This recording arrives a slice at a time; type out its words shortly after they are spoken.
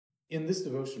In this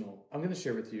devotional, I'm going to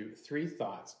share with you three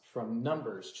thoughts from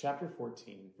Numbers chapter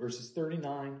 14, verses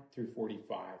 39 through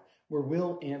 45, where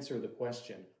we'll answer the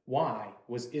question, why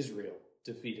was Israel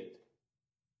defeated?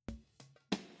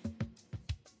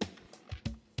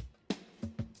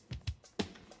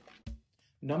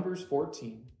 Numbers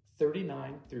 14,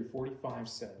 39 through 45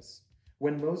 says,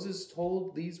 When Moses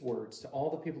told these words to all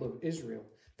the people of Israel,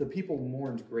 the people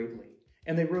mourned greatly.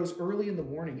 And they rose early in the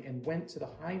morning and went to the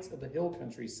heights of the hill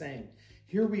country, saying,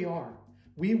 Here we are.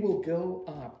 We will go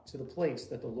up to the place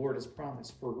that the Lord has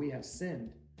promised, for we have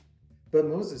sinned. But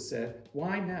Moses said,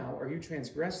 Why now are you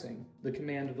transgressing the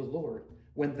command of the Lord,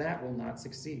 when that will not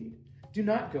succeed? Do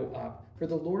not go up, for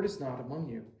the Lord is not among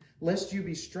you, lest you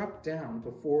be struck down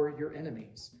before your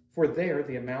enemies. For there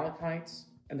the Amalekites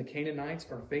and the Canaanites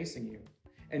are facing you,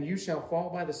 and you shall fall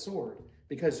by the sword,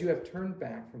 because you have turned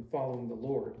back from following the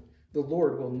Lord. The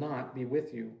Lord will not be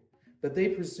with you. But they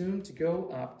presumed to go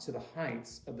up to the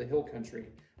heights of the hill country,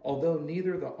 although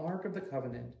neither the ark of the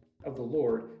covenant of the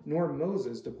Lord nor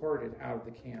Moses departed out of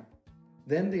the camp.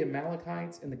 Then the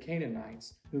Amalekites and the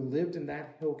Canaanites who lived in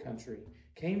that hill country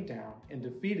came down and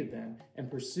defeated them and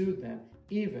pursued them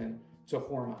even to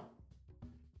Hormah.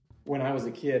 When I was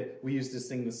a kid, we used to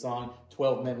sing the song,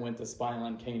 12 Men Went to Spy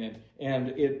on Canaan,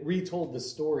 and it retold the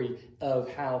story of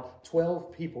how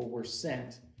 12 people were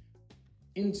sent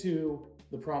into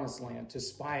the promised land to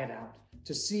spy it out,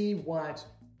 to see what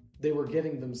they were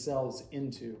getting themselves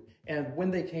into. And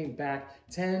when they came back,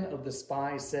 10 of the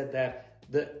spies said that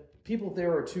the people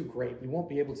there are too great. We won't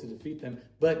be able to defeat them.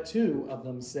 But 2 of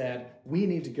them said, we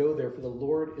need to go there, for the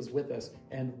Lord is with us,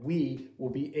 and we will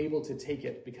be able to take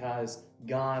it because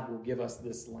God will give us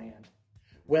this land.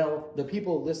 Well, the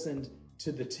people listened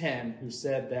to the 10 who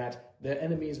said that the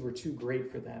enemies were too great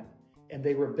for them, and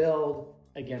they rebelled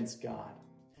against God.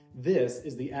 This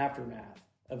is the aftermath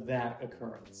of that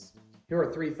occurrence. Here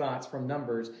are 3 thoughts from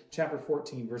Numbers chapter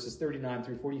 14, verses 39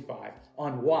 through 45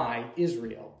 on why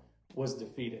Israel was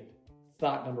defeated.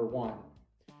 Thought number 1,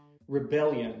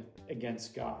 rebellion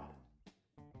against God.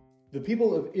 The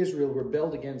people of Israel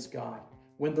rebelled against God.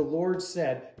 When the Lord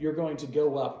said, you're going to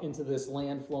go up into this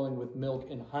land flowing with milk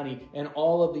and honey, and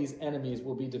all of these enemies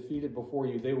will be defeated before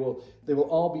you. They will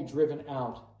all be driven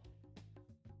out.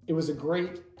 It was a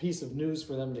great piece of news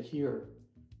for them to hear.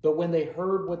 But when they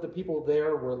heard what the people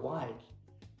there were like,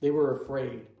 they were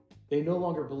afraid. They no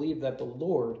longer believed that the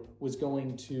Lord was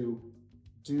going to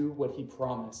do what he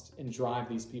promised and drive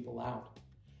these people out.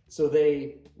 So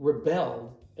they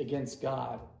rebelled against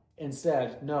God and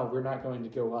said, no, we're not going to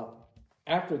go up.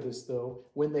 After this, though,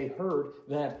 when they heard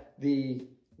that the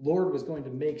Lord was going to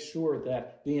make sure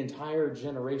that the entire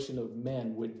generation of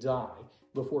men would die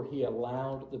before he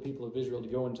allowed the people of Israel to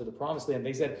go into the promised land,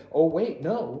 they said, oh, wait,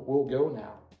 no, we'll go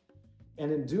now.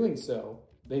 And in doing so,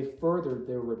 they furthered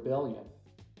their rebellion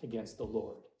against the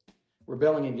Lord.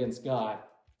 Rebelling against God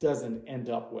doesn't end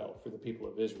up well for the people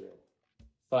of Israel.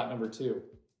 Thought number 2,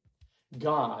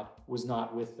 God was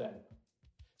not with them.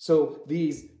 So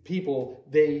these people,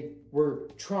 they were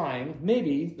trying,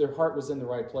 maybe their heart was in the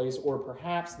right place, or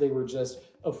perhaps they were just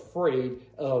afraid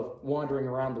of wandering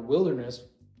around the wilderness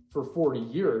for 40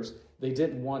 years. They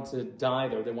didn't want to die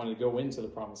there. They wanted to go into the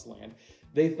promised land.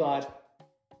 They thought,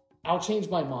 I'll change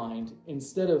my mind.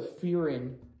 Instead of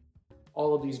fearing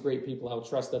all of these great people, I'll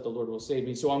trust that the Lord will save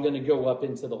me. So I'm going to go up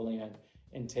into the land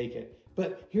and take it.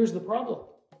 But here's the problem.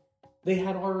 They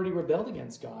had already rebelled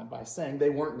against God by saying they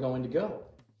weren't going to go.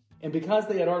 And because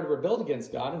they had already rebelled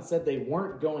against God and said they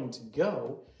weren't going to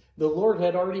go, the Lord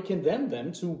had already condemned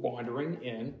them to wandering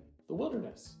in the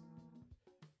wilderness.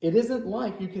 It isn't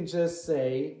like you can just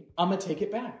say, I'm going to take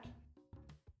it back,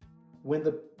 when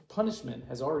the punishment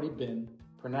has already been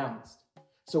pronounced.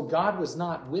 So God was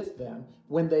not with them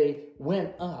when they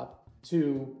went up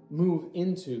to move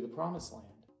into the promised land.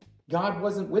 God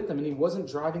wasn't with them, and he wasn't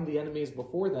driving the enemies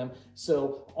before them.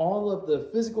 So all of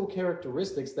the physical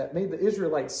characteristics that made the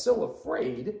Israelites so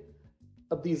afraid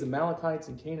of these Amalekites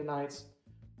and Canaanites,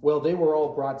 well, they were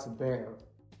all brought to bear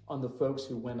on the folks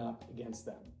who went up against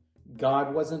them.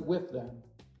 God wasn't with them,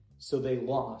 so they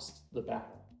lost the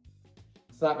battle.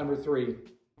 Thought number 3,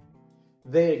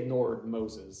 they ignored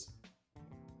Moses.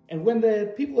 And when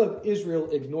the people of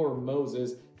Israel ignore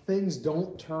Moses, things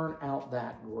don't turn out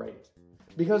that great.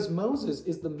 Because Moses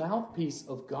is the mouthpiece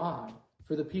of God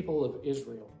for the people of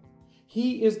Israel.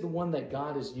 He is the one that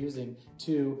God is using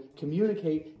to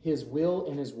communicate his will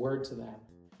and his word to them.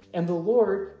 And the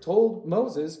Lord told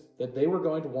Moses that they were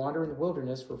going to wander in the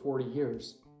wilderness for 40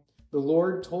 years. The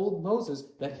Lord told Moses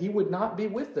that he would not be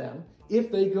with them if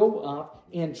they go up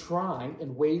and try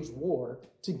and wage war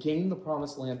to gain the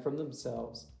promised land from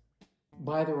themselves.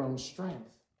 by their own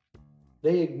strength.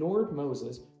 They ignored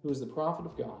Moses, who was the prophet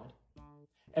of God.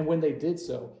 And when they did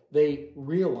so, they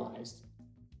realized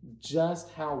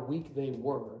just how weak they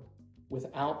were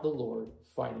without the Lord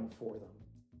fighting for them.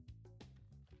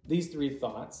 These three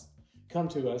thoughts come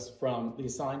to us from the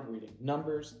assigned reading,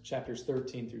 Numbers chapters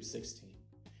 13 through 16.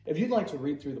 If you'd like to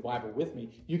read through the Bible with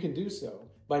me, you can do so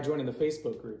by joining the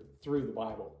Facebook group Through the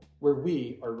Bible, where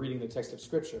we are reading the text of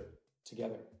Scripture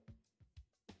together.